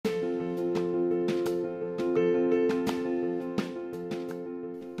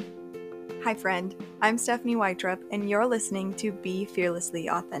Hi, friend. I'm Stephanie Weitrup, and you're listening to Be Fearlessly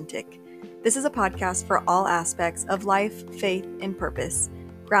Authentic. This is a podcast for all aspects of life, faith, and purpose,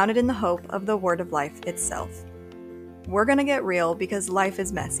 grounded in the hope of the Word of Life itself. We're going to get real because life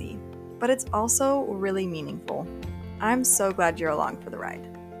is messy, but it's also really meaningful. I'm so glad you're along for the ride.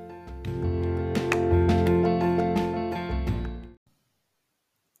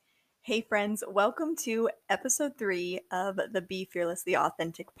 Hey friends, welcome to episode 3 of the Be Fearlessly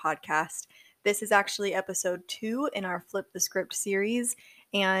Authentic podcast. This is actually episode 2 in our Flip the Script series,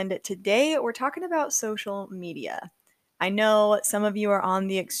 and today we're talking about social media. I know some of you are on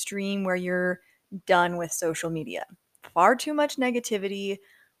the extreme where you're done with social media. Far too much negativity,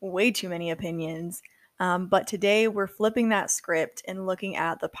 way too many opinions, but today we're flipping that script and looking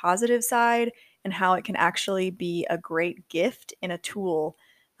at the positive side and how it can actually be a great gift and a tool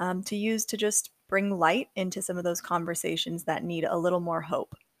to use to just bring light into some of those conversations that need a little more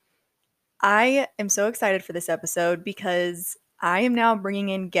hope. I am so excited for this episode because I am now bringing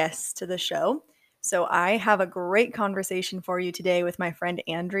in guests to the show. So I have a great conversation for you today with my friend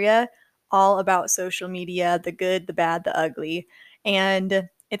Andrea, all about social media, the good, the bad, the ugly. And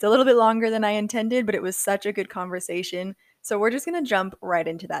it's a little bit longer than I intended, but it was such a good conversation. So we're just going to jump right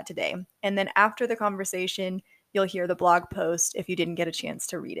into that today. And then after the conversation, you'll hear the blog post if you didn't get a chance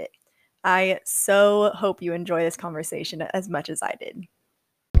to read it. I so hope you enjoy this conversation as much as I did.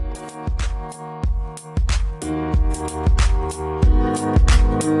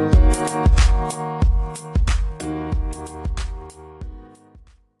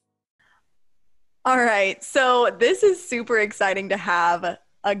 All right, so this is super exciting to have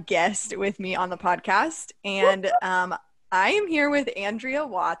a guest with me on the podcast, and I am here with Andrea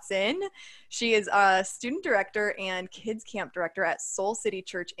Watson. She is a student director and kids camp director at Soul City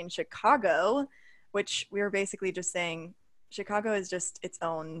Church in Chicago, which we were basically just saying Chicago is just its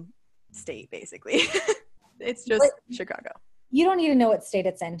own state, basically. It's just Chicago. You don't need to know what state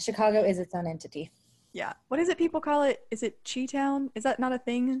it's in. Chicago is its own entity. Yeah. What is it people call it? Is it Chi-town? Is that not a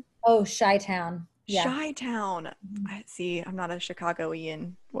thing? Oh, Chi-town. Yeah. Chi-town. I see. I'm not a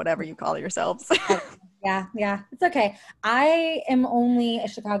Chicagoian, whatever you call yourselves. Yeah. It's okay. I am only a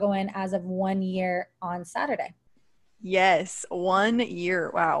Chicagoan as of 1 year on Saturday. Yes, 1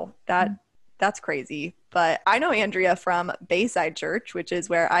 year. Wow. That's crazy. But I know Andrea from Bayside Church, which is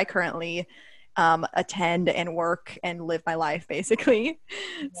where I currently attend and work and live my life, basically.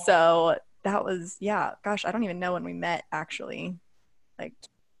 Yeah. So that was, gosh, I don't even know when we met, actually. Like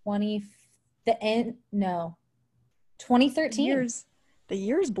 2013. The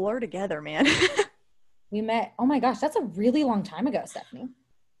years blur together, man. We met, oh my gosh, that's a really long time ago, Stephanie.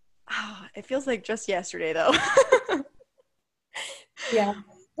 Oh, it feels like just yesterday, though. Yeah,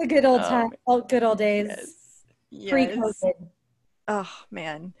 the good old time, good old days. Yes. Pre-COVID. Oh,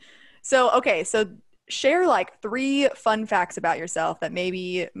 man. So share like 3 fun facts about yourself that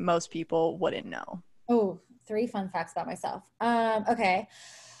maybe most people wouldn't know. Oh, 3 fun facts about myself. Okay.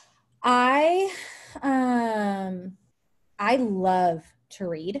 I love to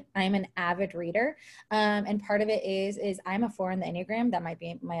read. I'm an avid reader. And part of it is I'm a 4 in the Enneagram. That might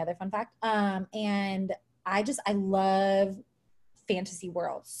be my other fun fact. And I love fantasy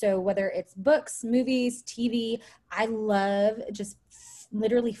worlds. So whether it's books, movies, TV, I love just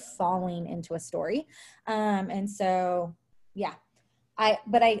literally falling into a story. And so, yeah,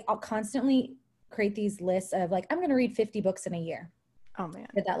 I'll constantly create these lists of like, I'm going to read 50 books in a year. Oh man.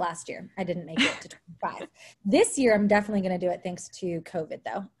 I did that last year. I didn't make it to 25. This year, I'm definitely going to do it thanks to COVID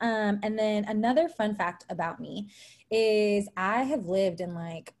though. And then another fun fact about me is I have lived in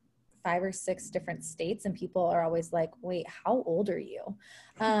like 5 or 6 different states, and people are always like, wait, how old are you?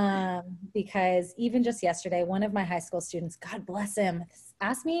 Because even just yesterday, one of my high school students, God bless him,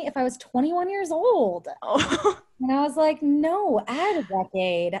 asked me if I was 21 years old. Oh. And I was like, no, add a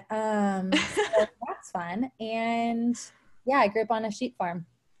decade. So that's fun. And yeah, I grew up on a sheep farm.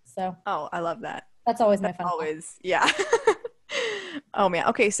 So I love that. That's always my fun. Always, yeah. Oh man.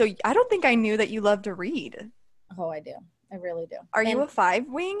 Okay, so I don't think I knew that you love to read. Oh, I do. I really do. Are you a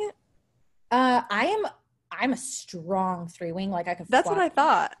 5-wing? I'm a strong 3-wing. Like I could. That's what I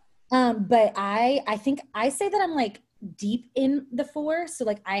thought. But I think I say that I'm like deep in the 4, so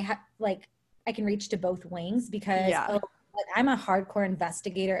like I can reach to both wings because like I'm a hardcore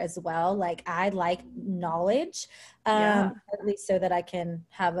investigator as well. Like I like knowledge, at least so that I can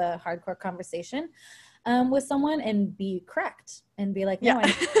have a hardcore conversation with someone and be correct and be like, no,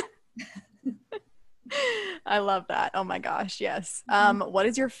 I love that. Oh my gosh, yes. What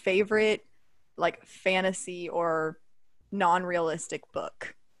is your favorite like fantasy or non-realistic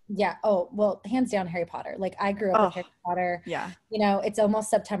book? Yeah. Oh, well, hands down, Harry Potter. Like I grew up with Oh, Harry Potter. yeah. You know, it's almost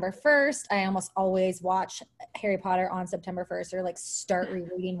September 1st. I almost always watch Harry Potter on September 1st or like start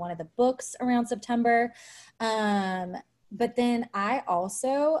rereading one of the books around September. Um, but then I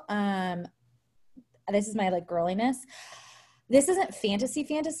also, this is my like girliness. This isn't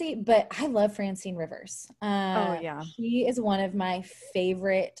fantasy, but I love Francine Rivers. Oh, yeah. She is one of my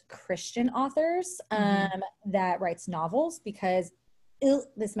favorite Christian authors Hmm. that writes novels because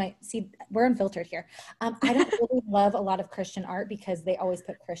this might see we're unfiltered here. I don't really love a lot of Christian art because they always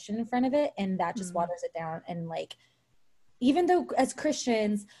put Christian in front of it, and that just Mm. waters it down. And like, even though as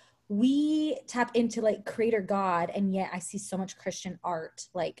Christians we tap into like creator God, and yet I see so much Christian art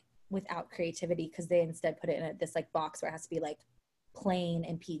like without creativity because they instead put it in this like box where it has to be like plain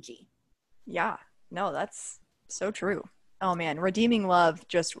and PG. Yeah. No, that's so true. Oh man, Redeeming Love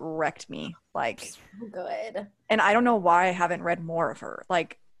just wrecked me. Like, So good. and I don't know why I haven't read more of her.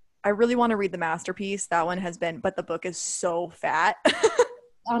 Like, I really want to read The Masterpiece. That one has been, but the book is so fat.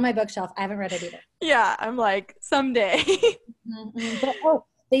 On my bookshelf. I haven't read it either. Yeah, I'm like, someday. Mm-mm. But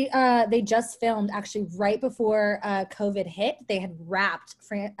they just filmed actually right before COVID hit. They had wrapped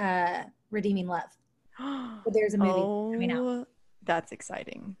Redeeming Love. But there's a movie coming out. Oh, that's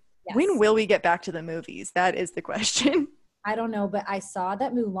exciting. When Yes. will we get back to the movies? That is the question. I don't know, but I saw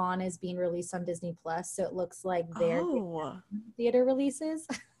that Mulan is being released on Disney Plus, so it looks like they're getting Oh, theater releases.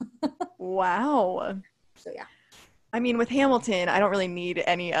 wow. So yeah. I mean, with Hamilton, I don't really need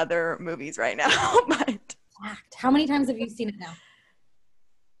any other movies right now, but Fact. How many times have you seen it now?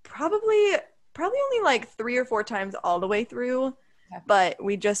 probably probably only like 3 or 4 times all the way through, Okay. but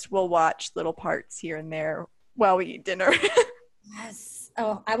we just will watch little parts here and there while we eat dinner. Yes.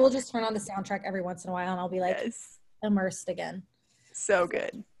 Oh, I will just turn on the soundtrack every once in a while and I'll be like Yes. immersed again. So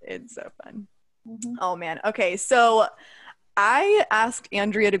good. It's so fun. Hmm. Oh man. Okay, so I asked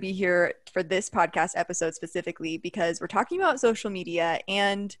Andrea to be here for this podcast episode specifically because we're talking about social media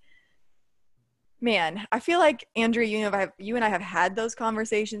and man, I feel like Andrea, you and I have had those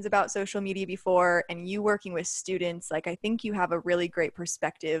conversations about social media before, and you working with students, like I think you have a really great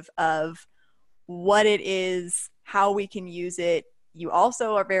perspective of what it is, how we can use it. You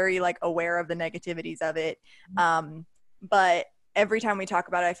also are very like aware of the negativities of it. But every time we talk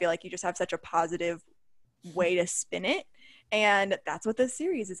about it, I feel like you just have such a positive way to spin it. And that's what this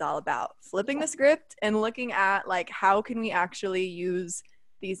series is all about. Flipping the script and looking at like how can we actually use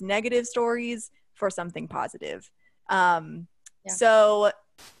these negative stories for something positive. Um, Yeah. so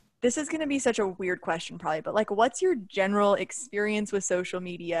this is going to be such a weird question probably, but like what's your general experience with social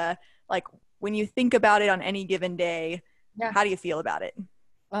media? Like when you think about it on any given day, Yeah. how do you feel about it?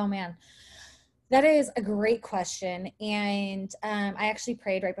 Oh man. That is a great question. And I actually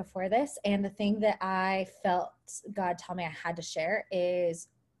prayed right before this. And the thing that I felt God tell me I had to share is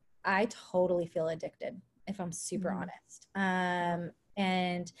I totally feel addicted, if I'm super Mhm. honest.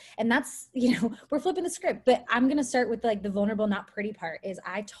 And that's, you know, we're flipping the script, but I'm going to start with like the vulnerable, not pretty part is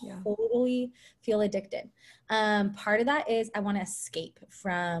I Yeah. totally feel addicted. Part of that is I want to escape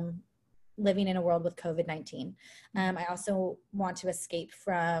from living in a world with COVID-19. I also want to escape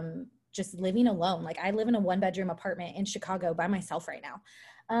from just living alone. Like I live in a 1-bedroom apartment in Chicago by myself right now.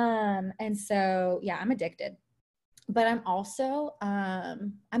 And so, yeah, I'm addicted, but I'm also,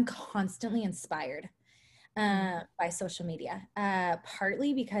 I'm constantly inspired by social media,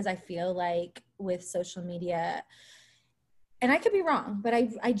 partly because I feel like with social media, and I could be wrong, but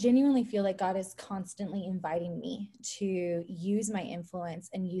I genuinely feel like God is constantly inviting me to use my influence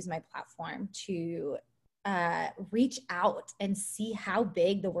and use my platform to reach out and see how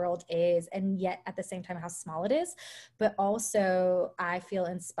big the world is, and yet at the same time how small it is. But also, I feel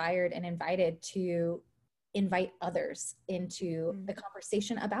inspired and invited to invite others into a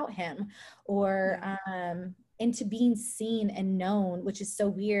conversation about Him, or Yeah. into being seen and known, which is so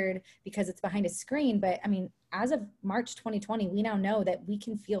weird because it's behind a screen. But I mean, as of March 2020, we now know that we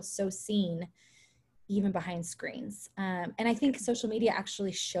can feel so seen even behind screens. And I think social media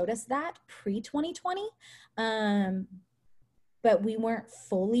actually showed us that pre 2020. But we weren't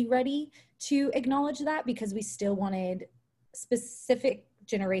fully ready to acknowledge that because we still wanted specific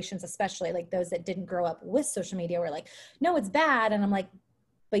generations, especially like those that didn't grow up with social media, were like, no, it's bad. And I'm like,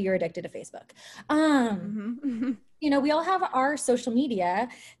 but you're addicted to Facebook. Mm-hmm. You know, we all have our social media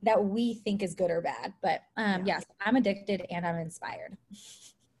that we think is good or bad, but Yeah. yes, I'm addicted and I'm inspired.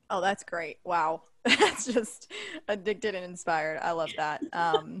 Oh, that's great. Wow. That's just addicted and inspired. I love that.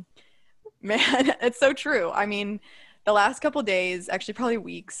 Man, it's so true. I mean, the last couple days, actually probably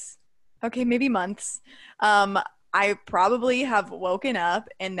weeks, okay, maybe months, um, I probably have woken up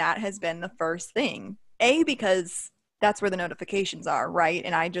and that has been the first thing. A, because that's where the notifications are, right?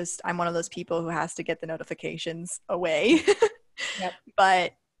 And I'm one of those people who has to get the notifications away. Yep.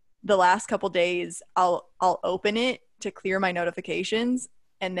 But the last couple days I'll open it to clear my notifications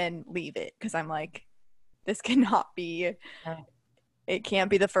and then leave it because I'm like, this cannot be, Yeah. it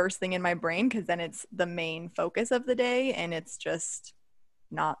can't be the first thing in my brain because then it's the main focus of the day and it's just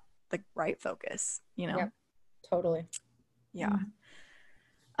not the right focus, you know? Yep. Totally. Yeah.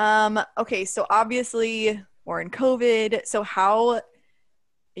 Okay, so obviously we're in COVID. So how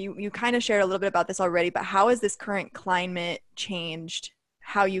you kind of shared a little bit about this already, but how has this current climate changed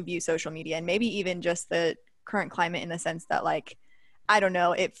how you view social media and maybe even just the current climate in the sense that like, I don't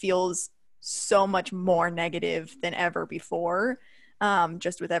know, it feels so much more negative than ever before,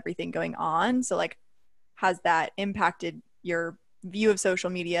 just with everything going on. So like, has that impacted your view of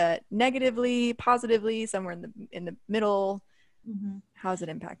social media negatively, positively, somewhere in the middle? Mm-hmm. How's it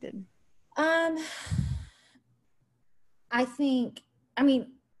impacted? Um, I think, I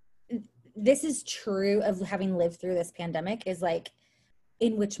mean, this is true of having lived through this pandemic is like,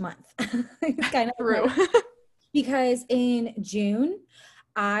 in which month? It's kind of True. because in June,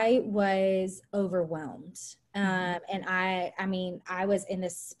 I was overwhelmed. And I mean, I was in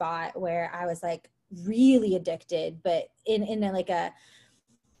this spot where I was like really addicted, but in a, like a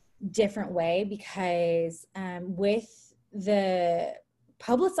different way because with the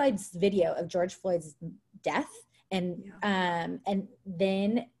publicized video of George Floyd's death and and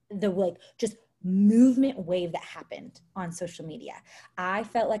then the like just movement wave that happened on social media, I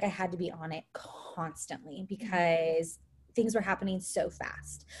felt like I had to be on it constantly because things were happening so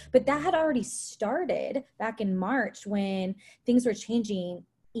fast. But that had already started back in March when things were changing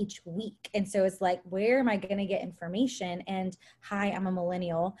each week. And so it's like, where am I going to get information? And hi, I'm a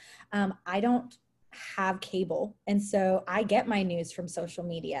millennial. I don't have cable. And so I get my news from social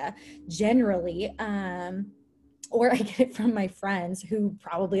media generally. Or I get it from my friends who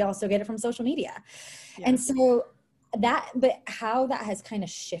probably also get it from social media. Yeah. And so but how that has kind of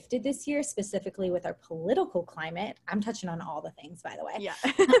shifted this year, specifically with our political climate, I'm touching on all the things, by the way, Yeah.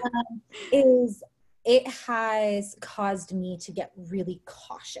 is it has caused me to get really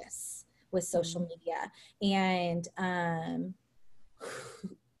cautious with social media and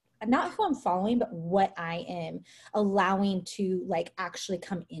not who I'm following, but what I am allowing to like actually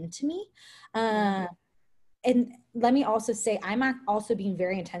come into me. And let me also say, I'm also being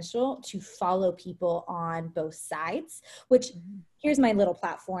very intentional to follow people on both sides, which here's my little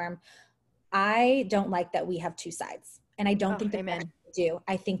platform. I don't like that we have two sides. And I don't think that we do.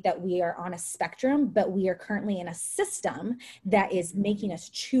 I think that we are on a spectrum, but we are currently in a system that is making us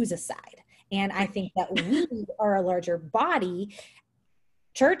choose a side. And I think that we are a larger body,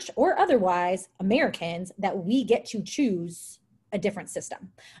 church or otherwise, Americans, that we get to choose a different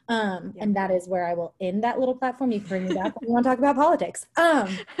system. And that is where I will end that little platform. You can bring me back when you want to talk about politics. But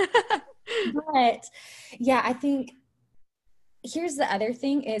yeah, I think here's the other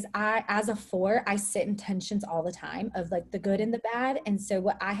thing is as a four, I sit in tensions all the time of like the good and the bad. And so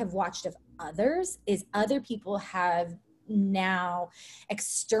what I have watched of others is other people have now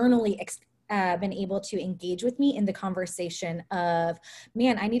externally been able to engage with me in the conversation of,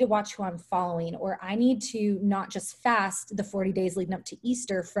 man, I need to watch who I'm following, or I need to not just fast the 40 days leading up to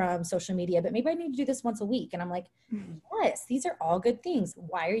Easter from social media, but maybe I need to do this once a week. And I'm like, yes, these are all good things.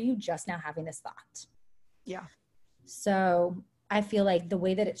 Why are you just now having this thought? Yeah. So I feel like the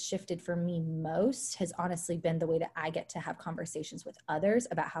way that it's shifted for me most has honestly been the way that I get to have conversations with others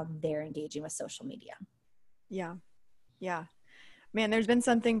about how they're engaging with social media. Yeah. Yeah. Man, there's been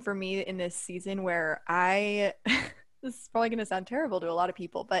something for me in this season where this is probably going to sound terrible to a lot of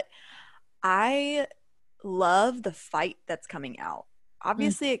people, but I love the fight that's coming out.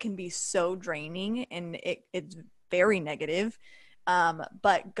 Obviously, it can be so draining and it's very negative.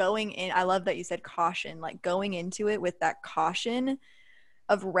 But going in, I love that you said caution, like going into it with that caution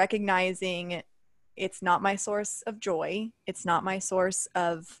of recognizing it's not my source of joy. It's not my source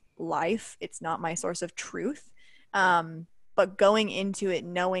of life. It's not my source of truth. But going into it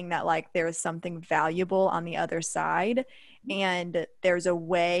knowing that like there is something valuable on the other side and there's a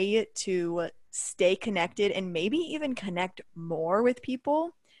way to stay connected and maybe even connect more with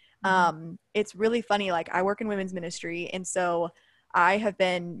people. It's really funny. Like I work in women's ministry, and so I have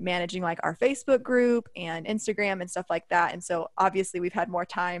been managing like our Facebook group and Instagram and stuff like that. And so obviously we've had more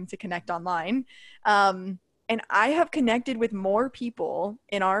time to connect online. And I have connected with more people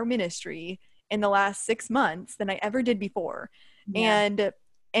in our ministry in the last 6 months than I ever did before. Yeah.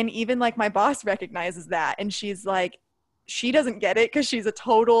 And even like my boss recognizes that. And she's like, she doesn't get it because she's a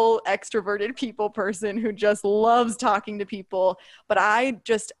total extroverted people person who just loves talking to people. But I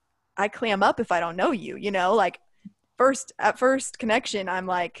clam up if I don't know you, you know, like at first connection, I'm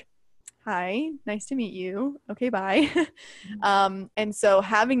like, hi, nice to meet you. Okay, bye. And so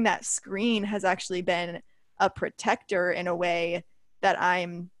having that screen has actually been a protector in a way that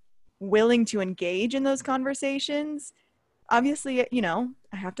I'm willing to engage in those conversations. Obviously, I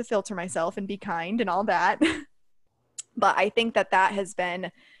have to filter myself and be kind and all that. But I think that that has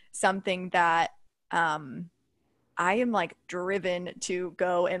been something that I am like driven to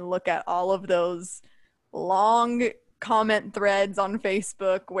go and look at all of those long comment threads on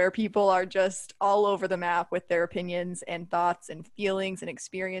Facebook where people are just all over the map with their opinions and thoughts and feelings and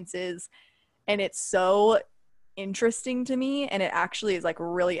experiences. And it's so interesting to me. And it actually is like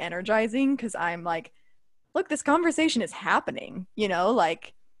really energizing because I'm like, look, this conversation is happening,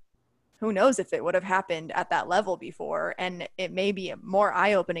 like who knows if it would have happened at that level before. And it may be more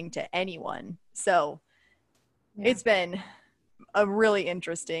eye opening to anyone. So Yeah. it's been a really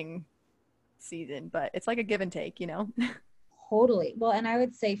interesting season, but it's like a give and take, Totally. Well, and I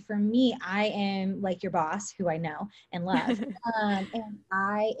would say for me, I am like your boss, who I know and love. And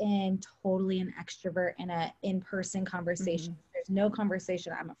I am totally an extrovert in a in-person conversation. Mm-hmm. There's no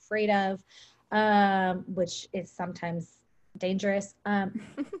conversation I'm afraid of, which is sometimes dangerous.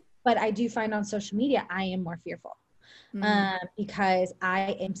 But I do find on social media, I am more fearful. Because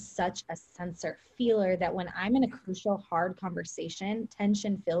I am such a sensor feeler that when I'm in a crucial, hard conversation,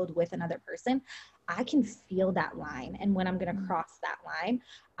 tension filled with another person, I can feel that line. And when I'm going to cross that line,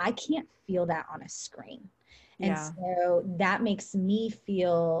 I can't feel that on a screen. And so that makes me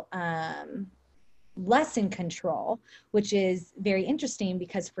feel less in control, which is very interesting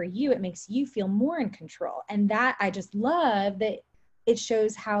because for you, it makes you feel more in control. And that I just love that it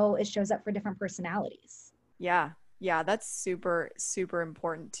shows how it shows up for different personalities. Yeah. Yeah, that's super, super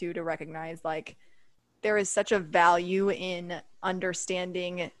important too to recognize. Like, there is such a value in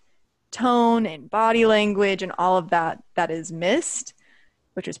understanding tone and body language and all of that that is missed,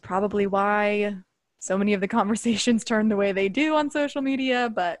 which is probably why so many of the conversations turn the way they do on social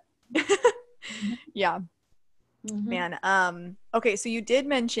media. But yeah, man. Okay, so you did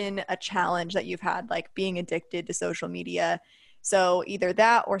mention a challenge that you've had, like being addicted to social media. So either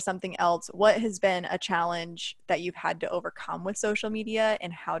that or something else. What has been a challenge that you've had to overcome with social media,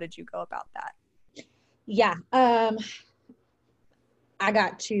 and how did you go about that? Yeah. I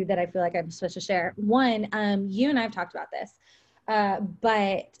got two that I feel like I'm supposed to share. One, you and I have talked about this,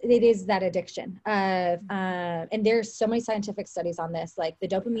 but it is that addiction of, and there's so many scientific studies on this, like the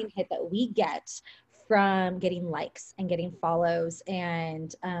dopamine hit that we get from getting likes and getting follows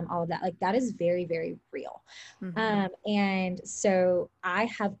and all of that, like that is very, very real. And so I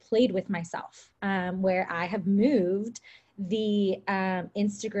have played with myself where I have moved the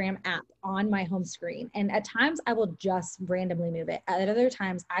Instagram app on my home screen. And at times I will just randomly move it. At other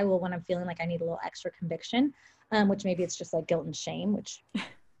times I will, when I'm feeling like I need a little extra conviction, which maybe it's just like guilt and shame, which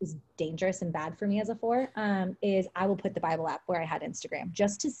is dangerous and bad for me as a four, is I will put the Bible app where I had Instagram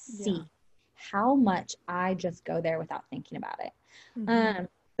just to see how much I just go there without thinking about it.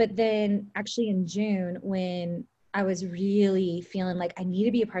 But then actually in June, when I was really feeling like I need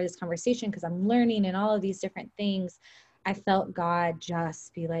to be a part of this conversation because I'm learning and all of these different things, I felt God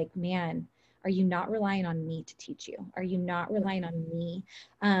just be like, man, are you not relying on me to teach you? Are you not relying on me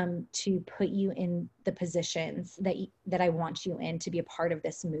to put you in the positions that I want you in to be a part of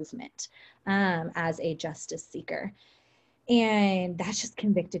this movement as a justice seeker? And that just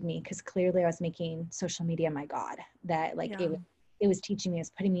convicted me because clearly I was making social media my God, that like it was teaching me, it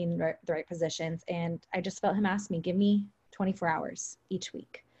was putting me in the right positions. And I just felt him ask me, give me 24 hours each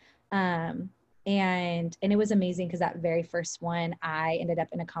week. And it was amazing because that very first one, I ended up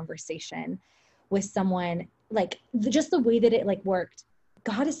in a conversation with someone, like just the way that it like worked.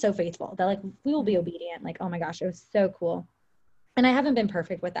 God is so faithful that like we will be obedient. Like, oh my gosh, it was so cool. And I haven't been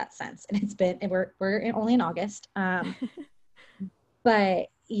perfect with that since. And it's been, and we're only in August. But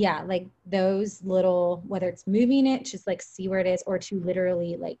yeah, like those little, whether it's moving it, just like see where it is, or to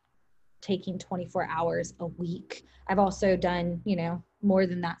literally like taking 24 hours a week. I've also done, more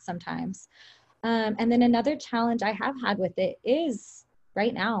than that sometimes. And then another challenge I have had with it is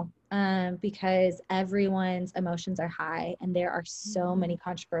right now, because everyone's emotions are high and there are so many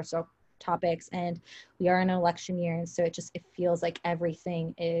controversial topics and we are in an election year. And so it feels like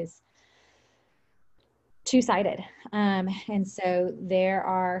everything is two-sided. And so there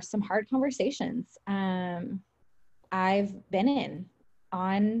are some hard conversations I've been in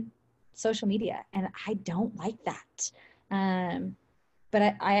on social media, and I don't like that.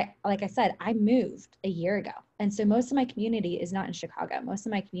 But I, like I said, I moved a year ago. And so most of my community is not in Chicago. Most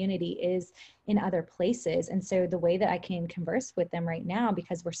of my community is in other places. And so the way that I can converse with them right now,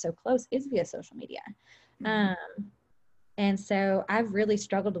 because we're so close, is via social media. And so I've really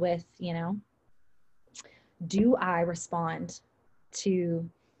struggled with, do I respond to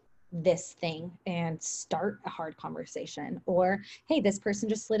this thing and start a hard conversation? Or, hey, this person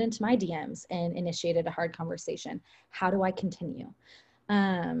just slid into my DMs and initiated a hard conversation. How do I continue?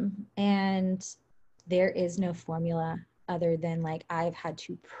 And there is no formula other than like I've had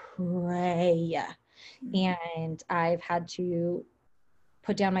to pray and I've had to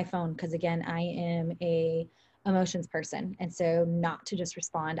put down my phone because again, I am a emotions person, and so not to just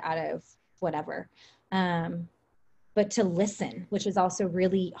respond out of whatever. But to listen, which is also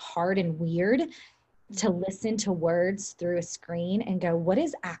really hard and weird, to listen to words through a screen and go, what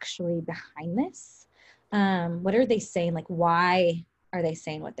is actually behind this? What are they saying? Like, why are they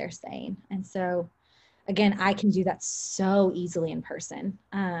saying what they're saying? And so, again, I can do that so easily in person.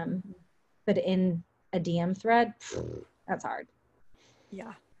 But in a DM thread, that's hard.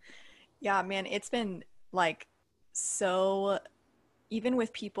 Yeah. Yeah, man, it's been like so, even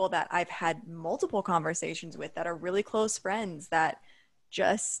with people that I've had multiple conversations with that are really close friends, that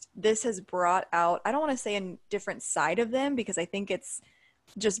just this has brought out, I don't want to say a different side of them because I think it's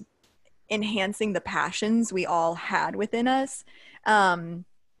just enhancing the passions we all had within us. And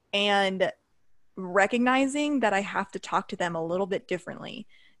recognizing that I have to talk to them a little bit differently,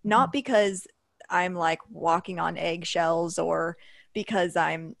 not because I'm like walking on eggshells or because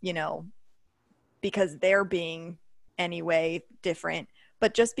because they're being anyway different,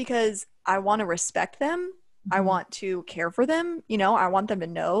 but just because I want to respect them. I want to care for them. I want them to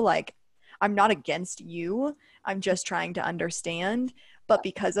know, like, I'm not against you. I'm just trying to understand. But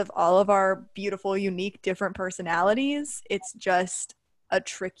because of all of our beautiful, unique, different personalities, it's just a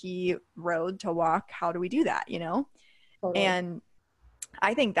tricky road to walk. How do we do that? Totally. And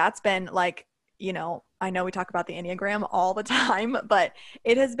I think that's been like, I know we talk about the Enneagram all the time, but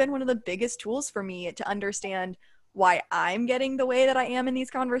it has been one of the biggest tools for me to understand why I'm getting the way that I am in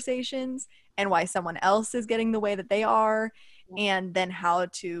these conversations and why someone else is getting the way that they are, and then how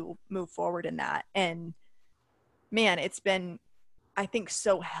to move forward in that. And man, it's been, I think,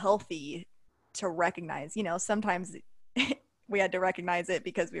 so healthy to recognize, sometimes we had to recognize it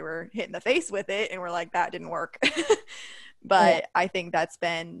because we were hit in the face with it and we're like, that didn't work. Yeah. But I think that's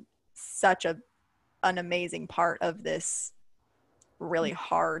been such an amazing part of this really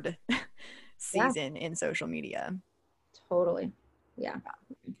hard Yeah, season in social media. totally. Yeah.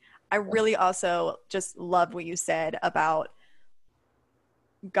 I really also just loved what you said about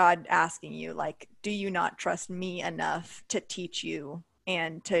God asking you, like, do you not trust me enough to teach you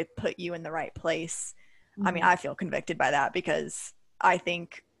and to put you in the right place? I mean, Mhm. I feel convicted by that because I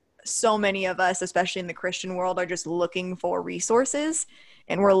think so many of us, especially in the Christian world, are just looking for resources,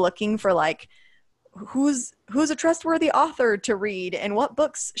 and we're looking for like who's a trustworthy author to read, and what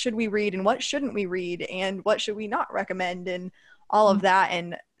books should we read and what shouldn't we read and what should we not recommend, and all of that.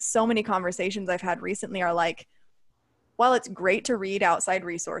 And so many conversations I've had recently are like, while it's great to read outside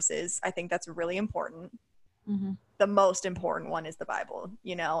resources, I think that's really important. Mm-hmm. The most important one is the Bible,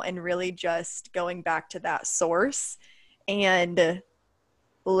 and really just going back to that source and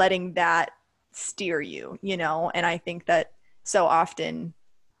letting that steer you. And I think that so often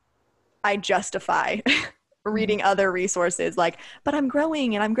I justify Mm-hmm. reading other resources like, but I'm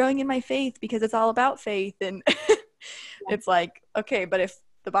growing and I'm growing in my faith because it's all about faith. And Yeah. it's like, okay, but if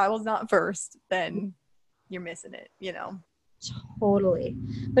the Bible's not first, then you're missing it. Totally.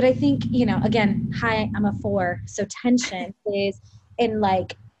 But I think, again, hi, I'm a 4. So tension is in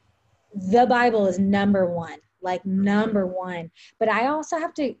like the Bible is number one, like number one. But I also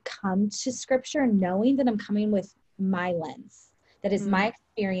have to come to scripture knowing that I'm coming with my lens. That is my Mm,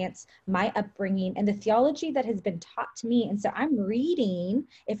 experience, my upbringing, and the theology that has been taught to me. And so I'm reading,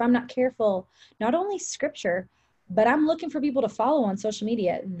 if I'm not careful, not only scripture, but I'm looking for people to follow on social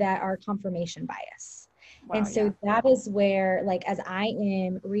media that are confirmation bias. And wow, yeah. so that is where, like, as I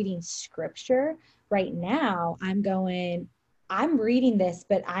am reading scripture right now, I'm reading this,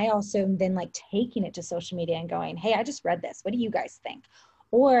 but I also then like taking it to social media and going, hey, I just read this. What do you guys think?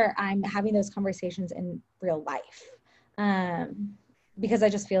 Or I'm having those conversations in real life. Um, because I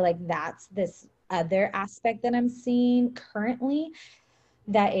just feel like that's this other aspect that I'm seeing currently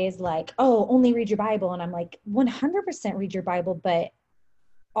that is like, oh, only read your Bible. And I'm like, 100% read your Bible, but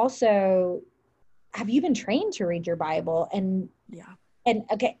also, have you been trained to read your Bible? Yeah. And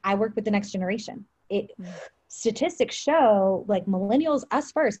okay, I work with the next generation. It Mm, Statistics show like millennials,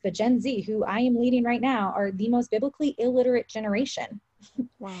 us first, but Gen Z, who I am leading right now, are the most biblically illiterate generation.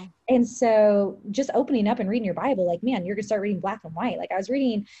 Wow. And so just opening up and reading your Bible, like, man, you're going to start reading black and white. Like I was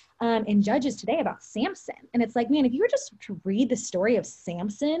reading in Judges today about Samson. And it's like, man, if you were just to read the story of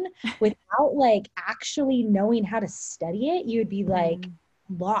Samson without like actually knowing how to study it, you would be like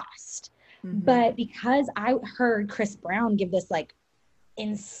lost. But because I heard Chris Brown give this like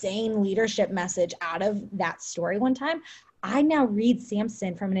insane leadership message out of that story one time, I now read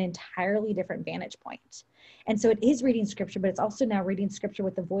Samson from an entirely different vantage point. And so it is reading scripture, but it's also now reading scripture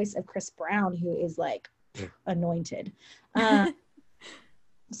with the voice of Chris Brown, who is like anointed.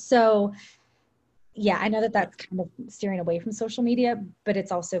 So yeah, I know that that's kind of steering away from social media, but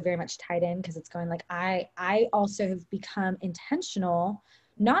it's also very much tied in because it's going like, I also have become intentional,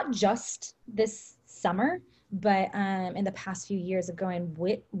 not just this summer, but in the past few years of going,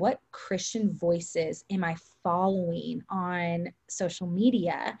 what Christian voices am I following on social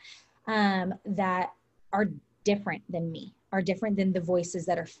media that are different than me, are different than the voices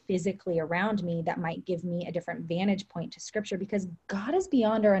that are physically around me that might give me a different vantage point to scripture, because God is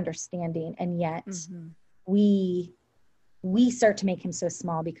beyond our understanding. And yet we start to make him so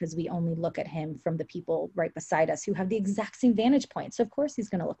small because we only look at him from the people right beside us who have the exact same vantage point. So of course he's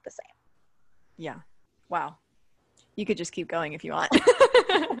going to look the same. Yeah. Wow. You could just keep going if you want.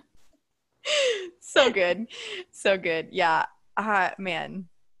 So good. So good. Yeah. Man.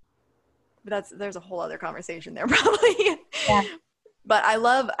 But there's a whole other conversation there probably. Yeah. But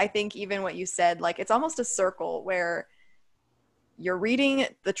I think even what you said, like it's almost a circle where you're reading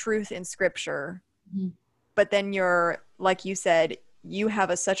the truth in scripture, but then you're, like you said, you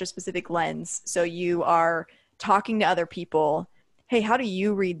have such a specific lens. So you are talking to other people. Hey, how do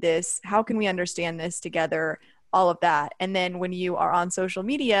you read this? How can we understand this together? All of that. And then when you are on social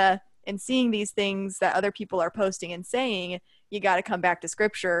media and seeing these things that other people are posting and saying, you got to come back to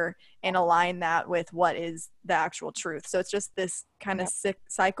scripture and align that with what is the actual truth. So it's just this kind of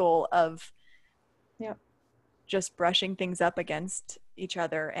cycle of just brushing things up against each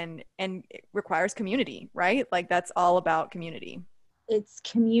other, and it requires community, right? Like that's all about community. It's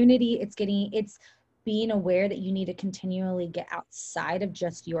community. It's being aware that you need to continually get outside of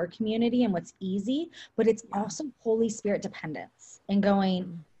just your community and what's easy, but it's also Holy Spirit dependence and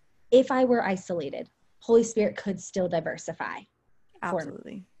going, if I were isolated, Holy Spirit could still diversify.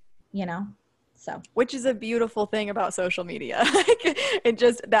 Absolutely. You know? So, which is a beautiful thing about social media. It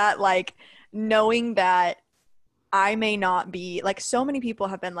just that, like, knowing that I may not be, like, so many people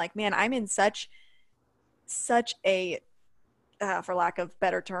have been like, man, I'm in such a, for lack of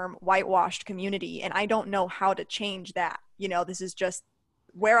better term, whitewashed community, and I don't know how to change that. You know, this is just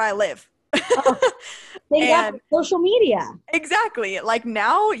where I live. They got social media. Exactly. Like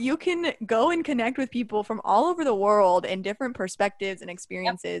now you can go and connect with people from all over the world and different perspectives and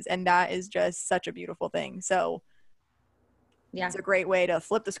experiences. And that is just such a beautiful thing. So it's a great way to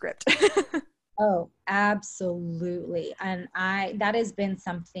flip the script. Oh, absolutely. And that has been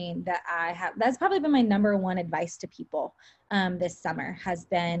something that that's probably been my number one advice to people this summer has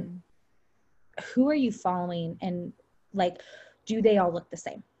been, who are you following? And like, do they all look the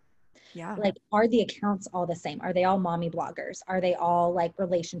same? Yeah. Like, are the accounts all the same? Are they all mommy bloggers? Are they all like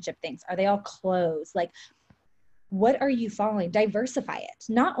relationship things? Are they all clothes? Like, what are you following? Diversify it.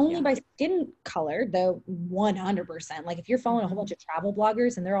 Not only by skin color, though 100%. Like if you're following a whole bunch of travel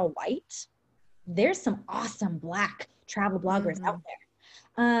bloggers and they're all white, there's some awesome Black travel bloggers out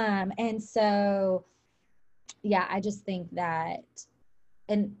there. And so, yeah, I just think that,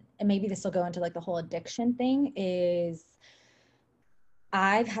 and maybe this will go into like the whole addiction thing, is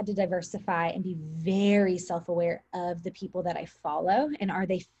I've had to diversify and be very self-aware of the people that I follow, and are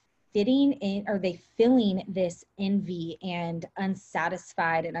they filling this envy and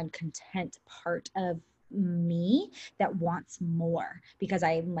unsatisfied and uncontent part of me that wants more, because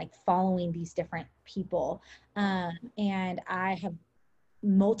I'm like following these different people. And I have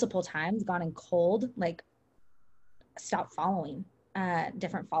multiple times gone in cold, like stop following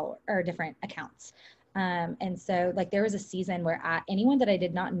different accounts. And so like there was a season where anyone that I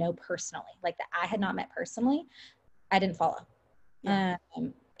did not know personally, like that I had not met personally, I didn't follow.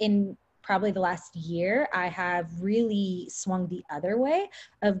 In probably the last year, I have really swung the other way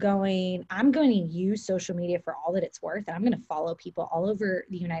of going, I'm going to use social media for all that it's worth. And I'm going to follow people all over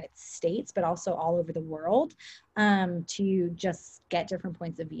the United States, but also all over the world, to just get different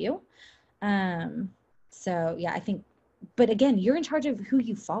points of view. So yeah, I think, but again, you're in charge of who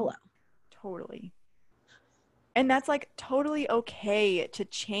you follow. Totally. And that's like totally okay to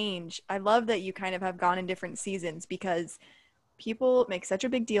change. I love that you kind of have gone in different seasons, because people make such a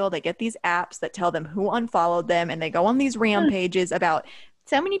big deal. They get these apps that tell them who unfollowed them, and they go on these rampages about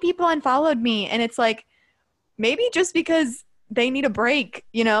so many people unfollowed me. And it's like, maybe just because they need a break,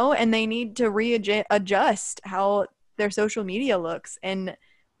 you know, and they need to readjust how their social media looks. And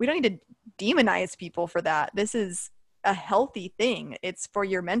we don't need to demonize people for that. This is a healthy thing. It's for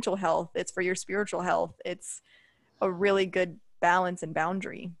your mental health, it's for your spiritual health. It's a really good balance and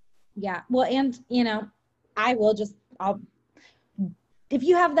boundary. Yeah. Well, and I'll if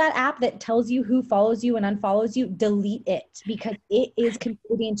you have that app that tells you who follows you and unfollows you, delete it, because it is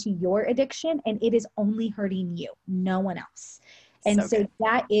contributing to your addiction and it is only hurting you, no one else. And So so good.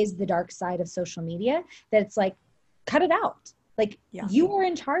 that is the dark side of social media, that it's like, cut it out. Like, Yeah. you are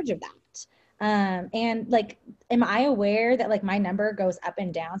in charge of that. And like, am I aware that like my number goes up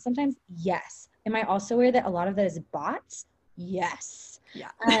and down sometimes? Yes. Am I also aware that a lot of that is bots? Yes.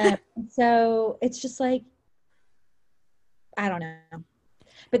 Yeah. So it's just like, I don't know.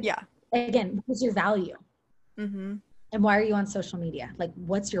 But Yeah. again, what's your value? Mm-hmm. And why are you on social media? Like,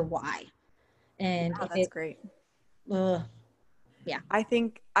 what's your why? And Yeah, if that's it, great. ugh, yeah, I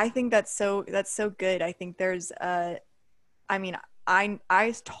think that's so good. I think there's I mean,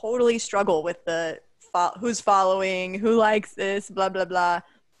 I totally struggle with the who's following, who likes this, blah blah blah.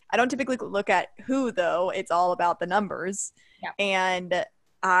 I don't typically look at who though. It's all about the numbers. yeah, And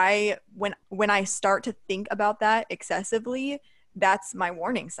when I start to think about that excessively, that's my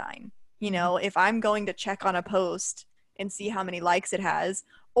warning sign. You mhm, know, if I'm going to check on a post and see how many likes it has,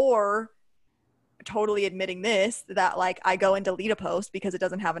 or totally admitting this, that like I go and delete a post because it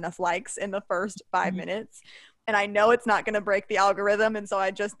doesn't have enough likes in the first 5 minutes, and I know it's not going to break the algorithm, and so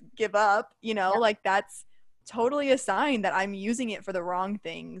I just give up, you know, yeah, like that's totally a sign that I'm using it for the wrong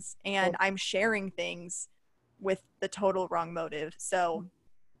things and I'm sharing things with the total wrong motive. So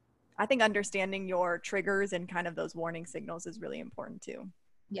I think understanding your triggers and kind of those warning signals is really important too.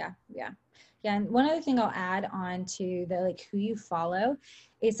 yeah, yeah, yeah. And one other thing I'll add on to the like who you follow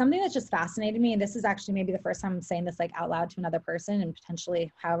is something that just fascinated me. And this is actually maybe the first time I'm saying this like out loud to another person, and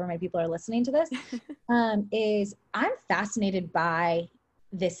potentially however many people are listening to this. Is I'm fascinated by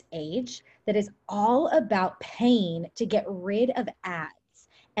this age that is all about paying to get rid of ads.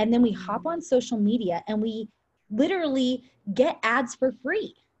 And then we hop on social media and we literally get ads for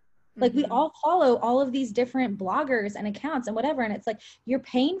free. Like, we Mm-hmm. all follow all of these different bloggers and accounts and whatever. And it's like, you're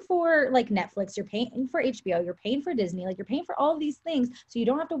paying for like Netflix, you're paying for HBO, you're paying for Disney, like you're paying for all of these things. So you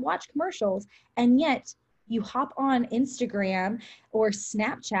don't have to watch commercials. And yet you hop on Instagram or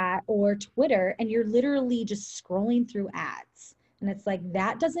Snapchat or Twitter and you're literally just scrolling through ads. And it's like,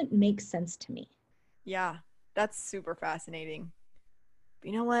 that doesn't make sense to me. Yeah, that's super fascinating. But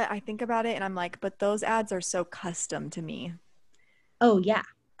you know what? I think about it and I'm like, but those ads are so custom to me. Oh, yeah.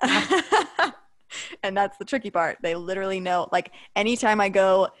 Absolutely. And that's the tricky part. They literally know, like, anytime I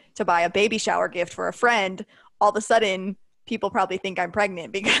go to buy a baby shower gift for a friend, all of a sudden people probably think I'm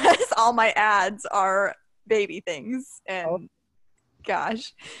pregnant because all my ads are baby things. And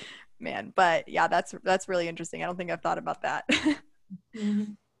gosh, man. But yeah, that's really interesting. I don't think I've thought about that.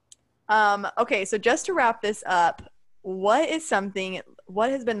 Mhm. Okay, so just to wrap this up, what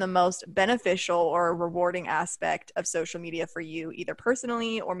has been the most beneficial or rewarding aspect of social media for you, either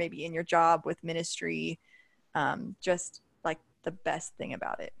personally or maybe in your job with ministry? Just like the best thing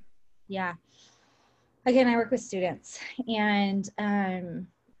about it. Yeah. Again, I work with students, and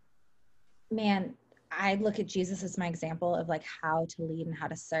man, I look at Jesus as my example of like how to lead and how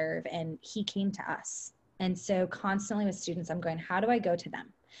to serve. And he came to us. And so constantly with students, I'm going, how do I go to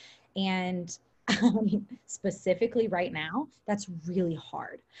them? And I mean, specifically right now, that's really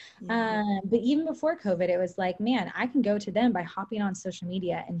hard. Yeah. But even before COVID, it was like, man, I can go to them by hopping on social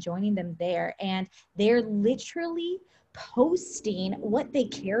media and joining them there. And they're literally posting what they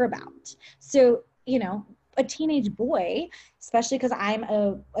care about. So, a teenage boy, especially because I'm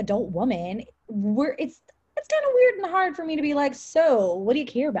a adult woman, it's kind of weird and hard for me to be like, so what do you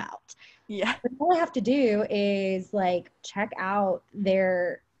care about? Yeah. But all I have to do is like check out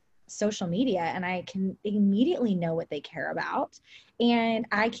their social media and I can immediately know what they care about. And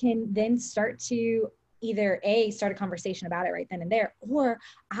I can then start to either start a conversation about it right then and there, or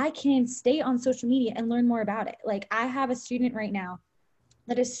I can stay on social media and learn more about it. Like, I have a student right now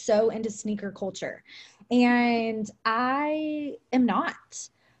that is so into sneaker culture, and I am not.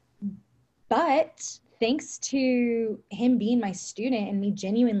 But thanks to him being my student and me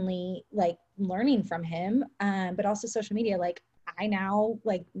genuinely like learning from him, but also social media, like I now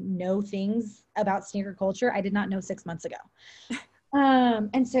like know things about sneaker culture I did not know 6 months ago.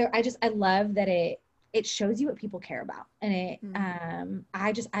 And so I love that it shows you what people care about, and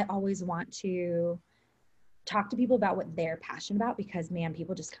I always want to talk to people about what they're passionate about, because man,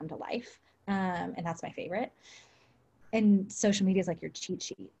 people just come to life, and that's my favorite. And social media is like your cheat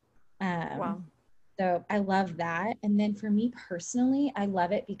sheet. Um, Wow. So I love that. And then for me personally, I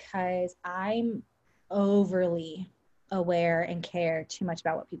love it because I'm overly aware and care too much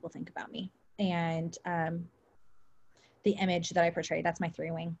about what people think about me. And the image that I portray, that's my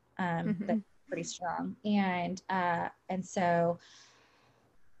three wing. That's pretty strong. And so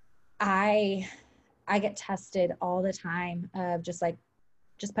I get tested all the time of just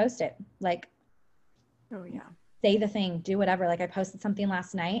post it. Like, oh yeah, say the thing, do whatever. Like I posted something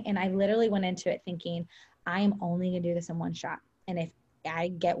last night and I literally went into it thinking, I am only gonna do this in one shot. And if I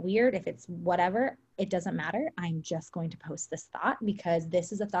get weird, if it's whatever, it doesn't matter. I'm just going to post this thought because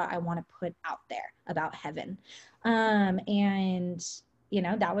this is a thought I want to put out there about heaven. And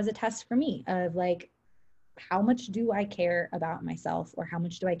that was a test for me of like, how much do I care about myself, or how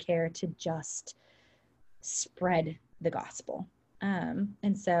much do I care to just spread the gospel?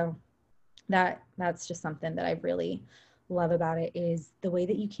 And so that's just something that I really love about it, is the way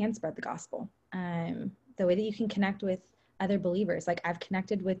that you can spread the gospel, the way that you can connect with other believers. Like I've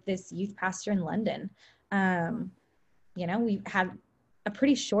connected with this youth pastor in London. We had a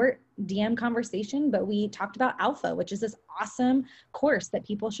pretty short DM conversation, but we talked about Alpha, which is this awesome course that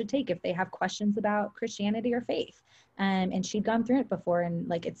people should take if they have questions about Christianity or faith. And she'd gone through it before, and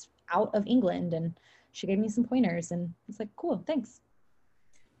like it's out of England, and she gave me some pointers, and it's like, cool, thanks.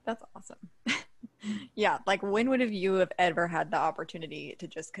 That's awesome. Yeah, like when would have you have ever had the opportunity to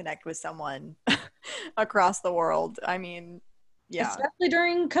just connect with someone across the world? I mean, yeah. Especially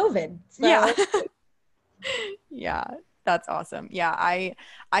during COVID. So. Yeah. Yeah, that's awesome. Yeah,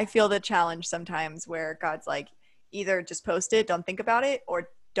 I feel the challenge sometimes where God's like, either just post it, don't think about it, or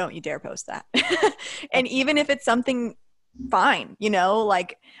don't you dare post that. And even if it's something fine,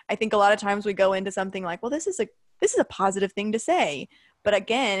 like I think a lot of times we go into something like, well, this is a positive thing to say. But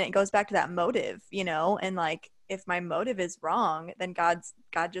again, it goes back to that motive, and like if my motive is wrong, then God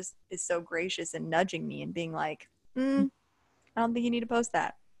just is so gracious and nudging me and being like, I don't think you need to post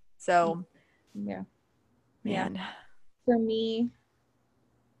that. So yeah. Man. Yeah. For me,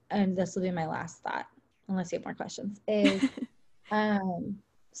 and this will be my last thought, unless you have more questions, is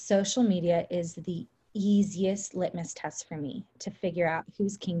social media is the easiest litmus test for me to figure out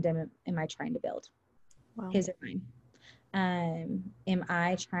whose kingdom am I trying to build. Wow. His or mine. Am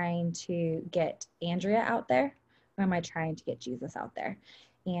I trying to get Andrea out there, or am I trying to get Jesus out there?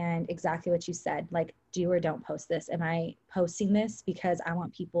 And exactly what you said, like, do or don't post this. Am I posting this because I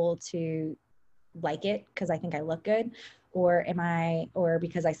want people to like it because I think I look good, or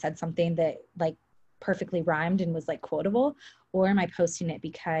because I said something that like perfectly rhymed and was like quotable, or am I posting it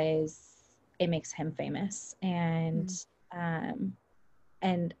because it makes him famous? And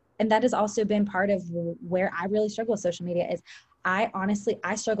that has also been part of where I really struggle with social media. Is I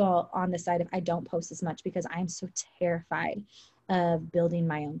struggle on the side of I don't post as much because I'm so terrified of building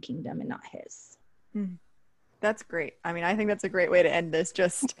my own kingdom and not his. That's great. I mean, I think that's a great way to end this.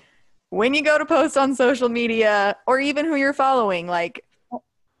 Just when you go to post on social media, or even who you're following, like,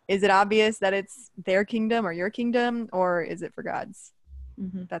 is it obvious that it's their kingdom or your kingdom, or is it for God's?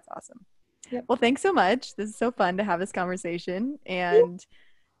 That's awesome. Yep. Well, thanks so much. This is so fun to have this conversation, and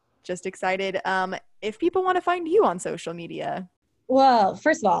just excited. If people want to find you on social media. Well,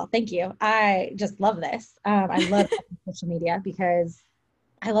 first of all, thank you. I just love this. I love social media because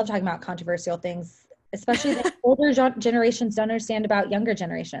I love talking about controversial things, especially that older generations don't understand about younger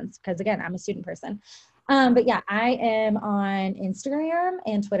generations. Because again, I'm a student person. But yeah, I am on Instagram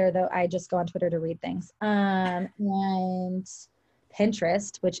and Twitter, though I just go on Twitter to read things. And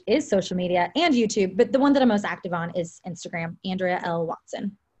Pinterest, which is social media, and YouTube. But the one that I'm most active on is Instagram, Andrea L.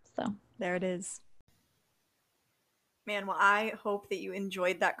 Watson. So there it is. Man, well, I hope that you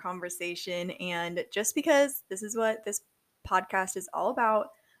enjoyed that conversation. And just because this is what this podcast is all about,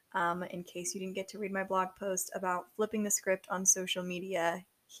 in case you didn't get to read my blog post about flipping the script on social media,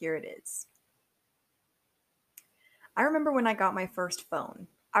 here it is. I remember when I got my first phone.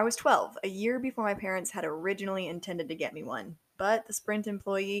 I was 12, a year before my parents had originally intended to get me one, but the Sprint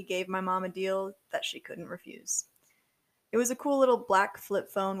employee gave my mom a deal that she couldn't refuse. It was a cool little black flip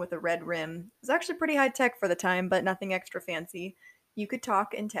phone with a red rim. It was actually pretty high tech for the time, but nothing extra fancy. You could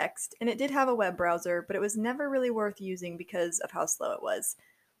talk and text, and it did have a web browser, but it was never really worth using because of how slow it was.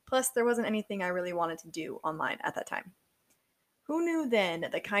 Plus, there wasn't anything I really wanted to do online at that time. Who knew then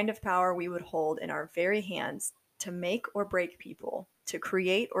the kind of power we would hold in our very hands to make or break people, to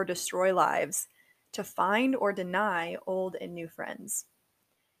create or destroy lives, to find or deny old and new friends?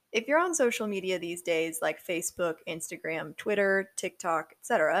 If you're on social media these days, like Facebook, Instagram, Twitter, TikTok,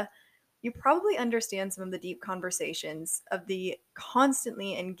 etc., you probably understand some of the deep conversations of the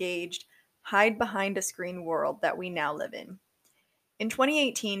constantly engaged, hide behind a screen world that we now live in. In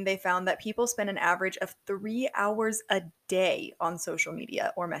 2018, they found that people spend an average of 3 hours a day on social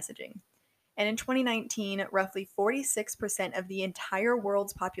media or messaging. And in 2019, roughly 46% of the entire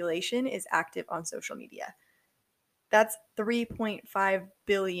world's population is active on social media. That's 3.5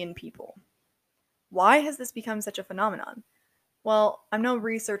 billion people. Why has this become such a phenomenon? Well, I'm no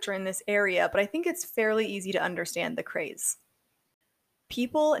researcher in this area, but I think it's fairly easy to understand the craze.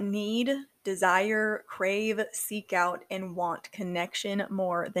 People need, desire, crave, seek out, and want connection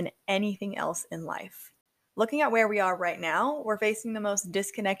more than anything else in life. Looking at where we are right now, we're facing the most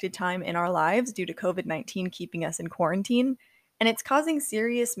disconnected time in our lives due to COVID-19 keeping us in quarantine, and it's causing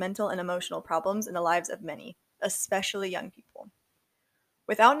serious mental and emotional problems in the lives of many, especially young people.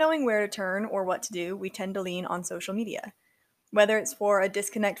 Without knowing where to turn or what to do, we tend to lean on social media. Whether it's for a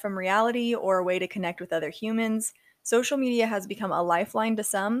disconnect from reality or a way to connect with other humans, social media has become a lifeline to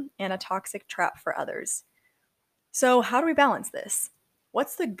some and a toxic trap for others. So, how do we balance this?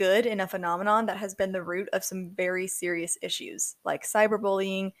 What's the good in a phenomenon that has been the root of some very serious issues, like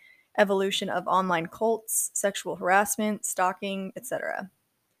cyberbullying, evolution of online cults, sexual harassment, stalking, etc.?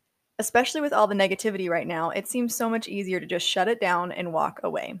 Especially with all the negativity right now, it seems so much easier to just shut it down and walk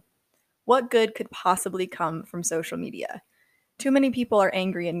away. What good could possibly come from social media? Too many people are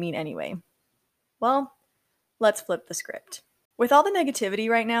angry and mean anyway. Well, let's flip the script. With all the negativity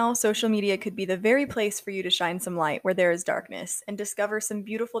right now, social media could be the very place for you to shine some light where there is darkness and discover some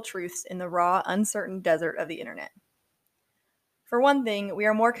beautiful truths in the raw, uncertain desert of the internet. For one thing, we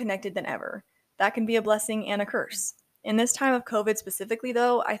are more connected than ever. That can be a blessing and a curse. In this time of COVID specifically,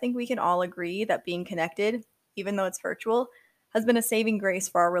 though, I think we can all agree that being connected, even though it's virtual, has been a saving grace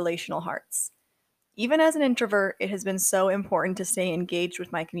for our relational hearts. Even as an introvert, it has been so important to stay engaged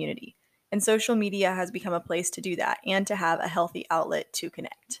with my community, and social media has become a place to do that and to have a healthy outlet to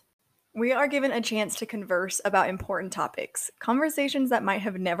connect. We are given a chance to converse about important topics, conversations that might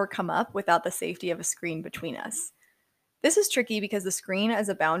have never come up without the safety of a screen between us. This is tricky because the screen as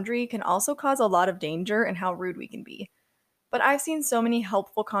a boundary can also cause a lot of danger in how rude we can be. But I've seen so many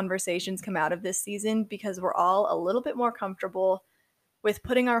helpful conversations come out of this season because we're all a little bit more comfortable with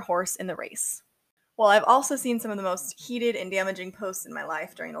putting our horse in the race. While I've also seen some of the most heated and damaging posts in my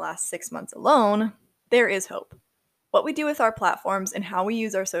life during the last 6 months alone, there is hope. What we do with our platforms and how we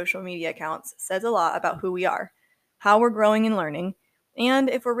use our social media accounts says a lot about who we are, how we're growing and learning, and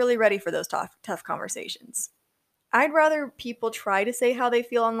if we're really ready for those tough conversations. I'd rather people try to say how they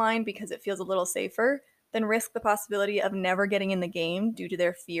feel online because it feels a little safer than risk the possibility of never getting in the game due to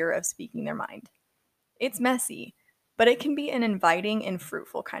their fear of speaking their mind. It's messy, but it can be an inviting and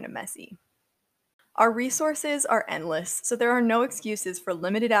fruitful kind of messy. Our resources are endless, so there are no excuses for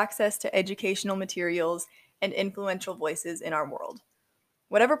limited access to educational materials and influential voices in our world.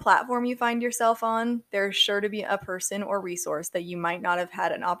 Whatever platform you find yourself on, there is sure to be a person or resource that you might not have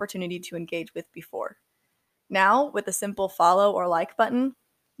had an opportunity to engage with before. Now, with a simple follow or like button,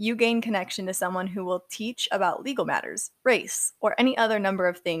 you gain connection to someone who will teach about legal matters, race, or any other number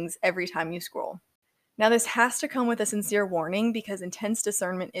of things every time you scroll. Now, this has to come with a sincere warning because intense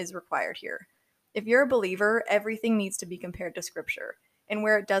discernment is required here. If you're a believer, everything needs to be compared to Scripture, and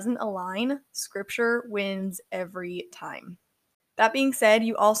where it doesn't align, Scripture wins every time. That being said,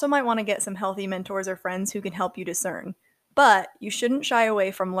 you also might want to get some healthy mentors or friends who can help you discern, but you shouldn't shy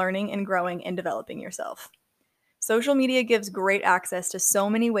away from learning and growing and developing yourself. Social media gives great access to so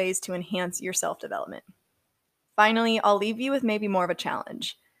many ways to enhance your self-development. Finally, I'll leave you with maybe more of a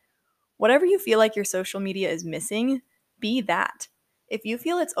challenge. Whatever you feel like your social media is missing, be that. If you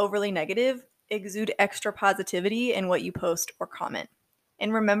feel it's overly negative, exude extra positivity in what you post or comment.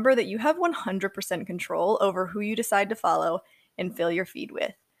 And remember that you have 100% control over who you decide to follow and fill your feed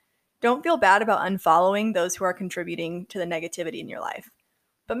with. Don't feel bad about unfollowing those who are contributing to the negativity in your life.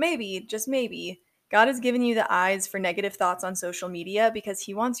 But maybe, just maybe, God has given you the eyes for negative thoughts on social media because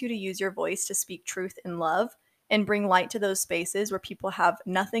He wants you to use your voice to speak truth in love and bring light to those spaces where people have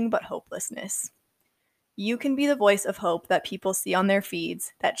nothing but hopelessness. You can be the voice of hope that people see on their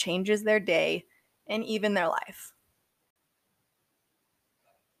feeds that changes their day and even their life.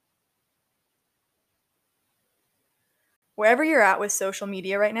 Wherever you're at with social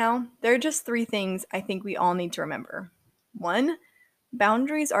media right now, there are just 3 things I think we all need to remember. 1,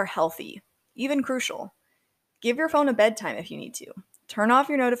 boundaries are healthy, even crucial. Give your phone a bedtime if you need to. Turn off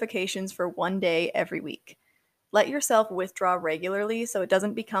your notifications for 1 day every week. Let yourself withdraw regularly so it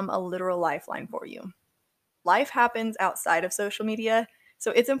doesn't become a literal lifeline for you. Life happens outside of social media, so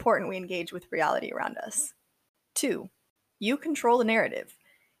it's important we engage with reality around us. 2, you control the narrative.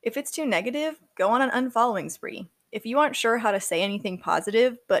 If it's too negative, go on an unfollowing spree. If you aren't sure how to say anything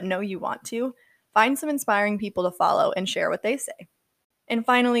positive but know you want to, find some inspiring people to follow and share what they say. And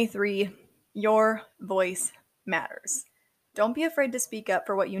finally, 3, your voice matters. Don't be afraid to speak up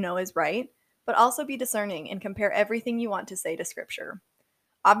for what you know is right, but also be discerning and compare everything you want to say to Scripture.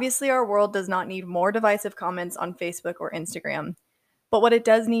 Obviously, our world does not need more divisive comments on Facebook or Instagram, but what it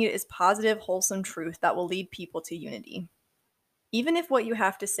does need is positive, wholesome truth that will lead people to unity. Even if what you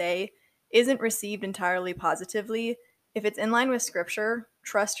have to say isn't received entirely positively, if it's in line with Scripture,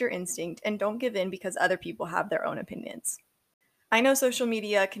 trust your instinct and don't give in because other people have their own opinions. I know social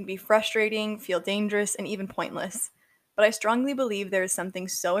media can be frustrating, feel dangerous, and even pointless, but I strongly believe there is something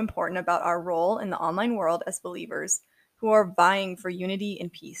so important about our role in the online world as believers who are vying for unity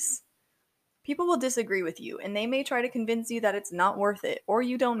and peace. People will disagree with you, and they may try to convince you that it's not worth it or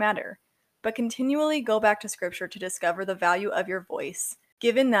you don't matter, but continually go back to Scripture to discover the value of your voice,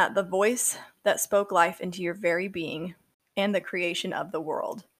 given that the voice that spoke life into your very being and the creation of the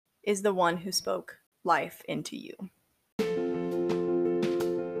world is the one who spoke life into you.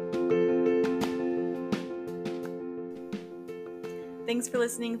 Thanks for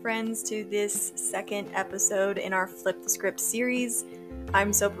listening, friends, to this second episode in our Flip the Script series.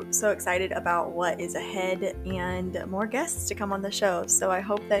 I'm so excited about what is ahead and more guests to come on the show. So I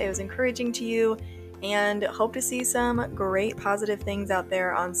hope that it was encouraging to you and hope to see some great positive things out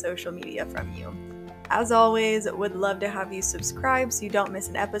there on social media from you. As always, would love to have you subscribe so you don't miss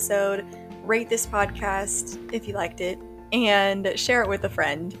an episode, rate this podcast if you liked it, and share it with a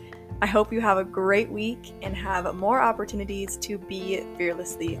friend. I hope you have a great week and have more opportunities to be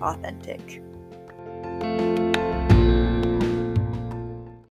fearlessly authentic.